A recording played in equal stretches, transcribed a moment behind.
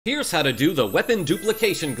Here's how to do the weapon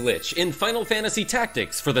duplication glitch in Final Fantasy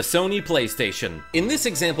Tactics for the Sony Playstation. In this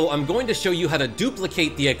example, I'm going to show you how to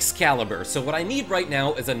duplicate the Excalibur, so what I need right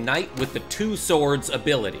now is a knight with the two swords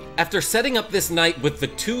ability. After setting up this knight with the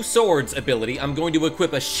two swords ability, I'm going to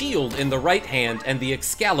equip a shield in the right hand and the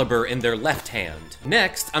Excalibur in their left hand.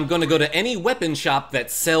 Next, I'm going to go to any weapon shop that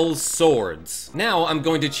sells swords. Now I'm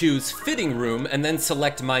going to choose Fitting Room and then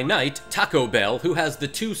select my knight, Taco Bell, who has the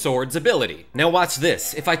two swords ability. Now watch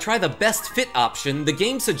this. If I try the best fit option, the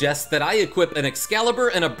game suggests that I equip an Excalibur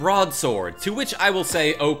and a broadsword, to which I will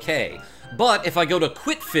say okay. But if I go to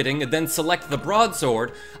quit fitting and then select the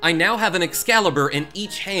broadsword, I now have an Excalibur in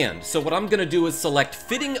each hand, so what I'm gonna do is select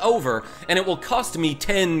fitting over, and it will cost me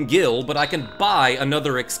 10 gil, but I can buy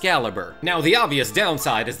another Excalibur. Now the obvious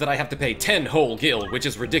downside is that I have to pay 10 whole gil, which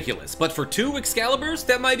is ridiculous, but for 2 Excaliburs,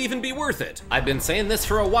 that might even be worth it. I've been saying this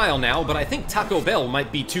for a while now, but I think Taco Bell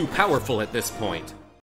might be too powerful at this point.